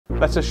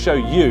Let us show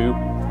you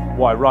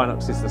why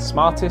Rhinox is the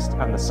smartest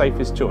and the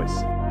safest choice.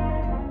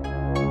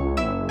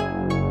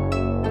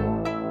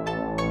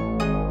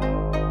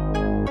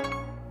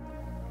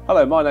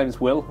 Hello, my name is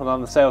Will and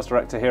I'm the Sales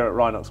Director here at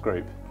Rhinox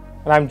Group.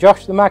 And I'm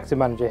Josh, the Marketing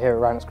Manager here at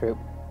Rhinox Group.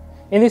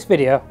 In this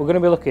video, we're going to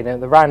be looking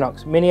at the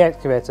Rhinox Mini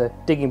Excavator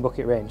Digging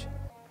Bucket range.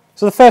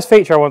 So the first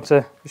feature I want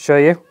to show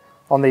you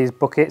on these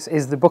buckets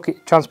is the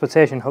bucket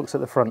transportation hooks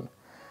at the front.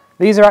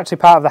 These are actually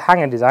part of the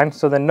hanger design,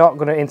 so they're not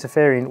going to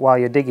interfere in while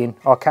you're digging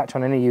or catch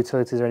on any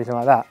utilities or anything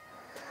like that.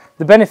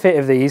 The benefit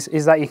of these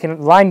is that you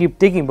can line your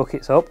digging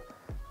buckets up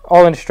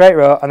all in a straight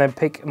row and then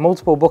pick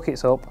multiple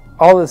buckets up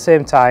all at the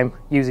same time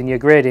using your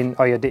grading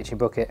or your ditching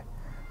bucket.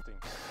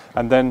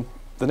 And then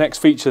the next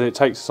feature that it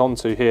takes us on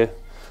to here,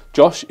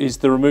 Josh, is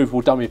the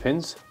removable dummy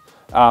pins.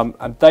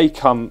 And they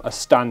come as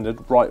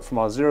standard right from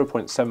our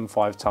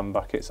 0.75 tonne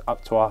buckets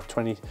up to our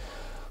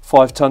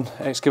 25 tonne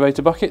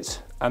excavator buckets.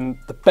 And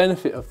the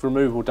benefit of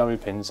removable dummy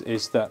pins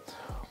is that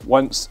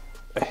once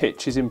a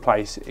hitch is in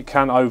place, it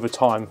can over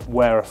time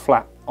wear a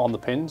flat on the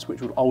pins,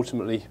 which will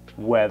ultimately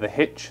wear the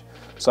hitch.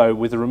 So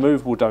with the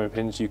removable dummy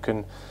pins, you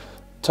can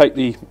take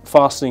the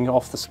fastening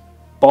off the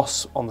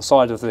boss on the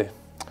side of the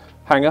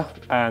hanger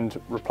and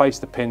replace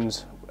the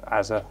pins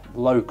as a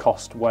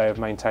low-cost way of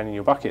maintaining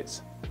your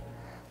buckets.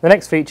 The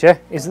next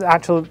feature is the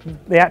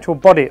actual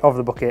body of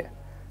the bucket.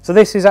 So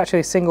this is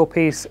actually a single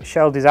piece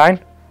shell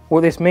design.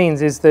 What this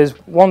means is there's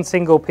one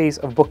single piece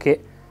of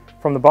bucket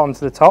from the bottom to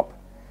the top.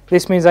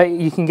 This means that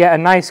you can get a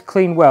nice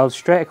clean weld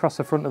straight across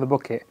the front of the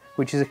bucket,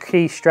 which is a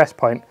key stress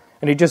point,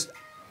 and it just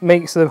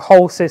makes the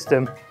whole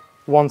system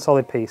one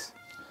solid piece.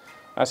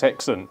 That's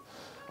excellent.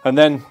 And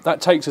then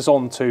that takes us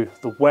on to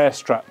the wear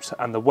straps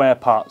and the wear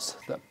parts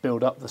that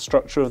build up the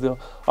structure of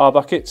our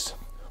buckets.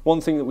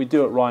 One thing that we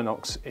do at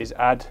Rhinox is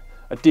add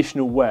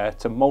additional wear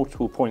to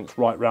multiple points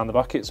right around the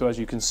bucket. So as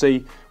you can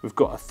see, we've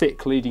got a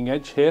thick leading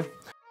edge here.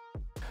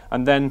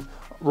 And then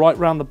right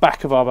round the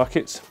back of our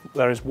buckets,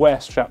 there is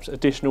wear straps,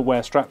 additional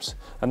wear straps,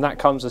 and that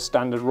comes as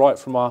standard right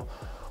from our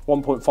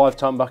 1.5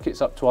 tonne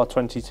buckets up to our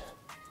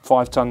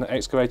 25 tonne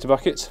excavator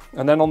buckets.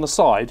 And then on the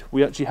side,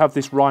 we actually have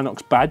this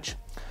Rhinox badge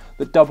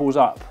that doubles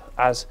up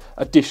as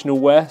additional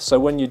wear. So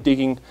when you're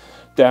digging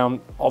down,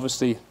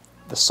 obviously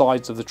the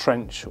sides of the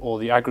trench or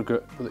the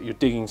aggregate that you're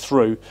digging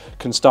through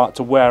can start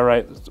to wear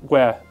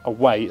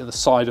away at the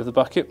side of the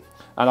bucket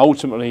and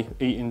ultimately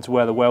eat into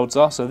where the welds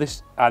are. So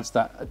this adds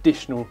that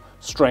additional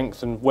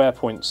strength and wear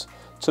points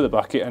to the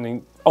bucket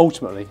and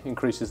ultimately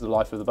increases the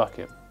life of the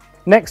bucket.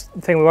 Next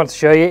thing we want to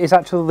show you is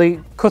actually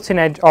the cutting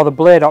edge or the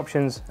blade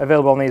options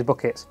available on these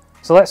buckets.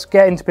 So let's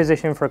get into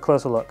position for a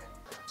closer look.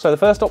 So the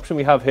first option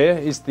we have here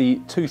is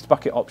the toothed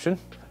bucket option,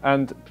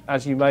 and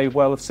as you may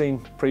well have seen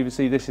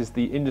previously, this is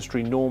the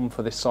industry norm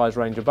for this size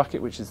range of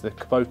bucket, which is the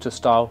Kubota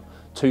style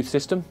tooth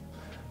system.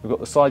 We've got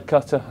the side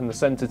cutter and the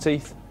centre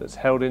teeth that's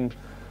held in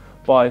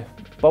by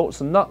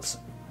bolts and nuts,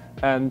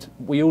 and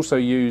we also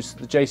use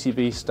the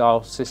JCB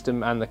style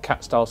system and the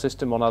cat style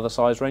system on other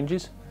size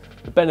ranges.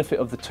 The benefit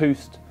of the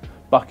toothed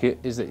bucket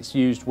is that it's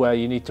used where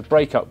you need to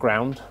break up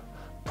ground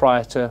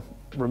prior to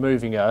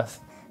removing earth,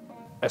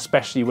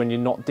 especially when you're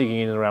not digging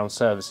in and around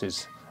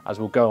surfaces. As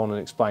we'll go on and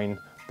explain,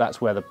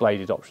 that's where the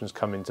bladed options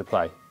come into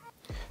play.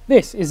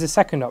 This is the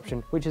second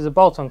option, which is a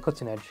bolt-on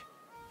cutting edge.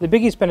 The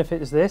biggest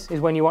benefit of this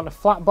is when you want a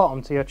flat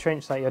bottom to your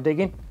trench that you're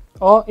digging,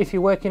 or if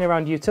you're working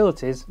around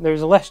utilities, there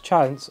is a less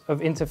chance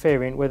of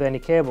interfering with any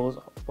cables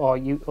or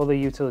other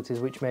utilities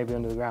which may be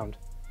under the ground.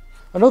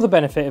 Another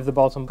benefit of the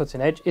bolt-on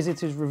cutting edge is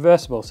it is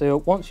reversible, so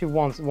once you've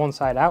worn one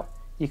side out,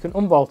 you can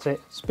unbolt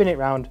it, spin it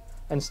round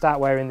and start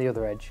wearing the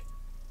other edge.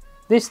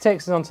 This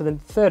takes us on to the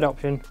third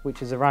option,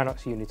 which is the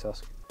Rhinox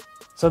Uni-Tusk.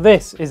 So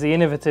this is the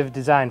innovative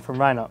design from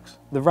Rhinox,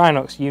 the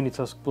Rhinox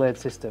Uni-Tusk Blade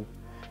System.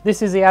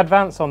 This is the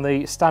advance on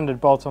the standard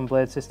bolt-on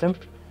blade system.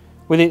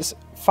 With its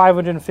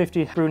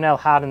 550 Brunel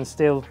hardened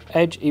steel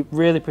edge, it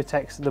really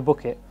protects the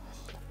bucket.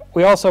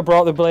 We also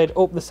brought the blade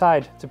up the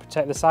side to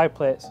protect the side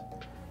plates,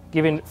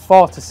 giving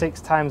 4 to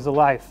 6 times the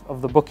life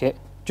of the bucket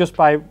just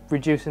by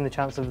reducing the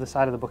chance of the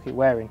side of the bucket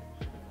wearing.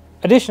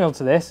 Additional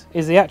to this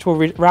is the actual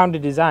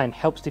rounded design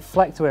helps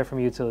deflect away from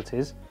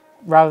utilities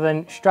rather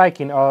than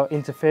striking or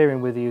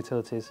interfering with the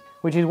utilities,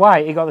 which is why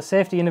it got the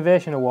Safety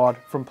Innovation Award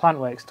from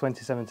Plantworks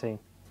 2017.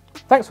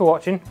 Thanks for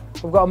watching.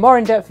 We've got a more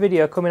in-depth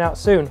video coming out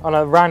soon on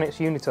our Rhinox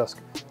Uni-Tusk,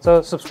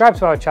 so subscribe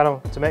to our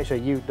channel to make sure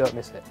you don't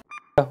miss it.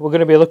 We're going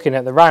to be looking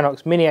at the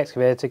Rhinox Mini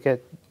Excavator.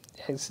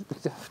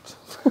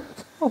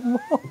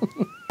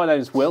 My name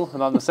is Will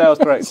and I'm the Sales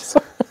Director.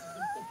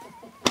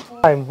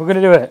 We're going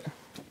to do it.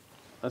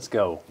 Let's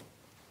go.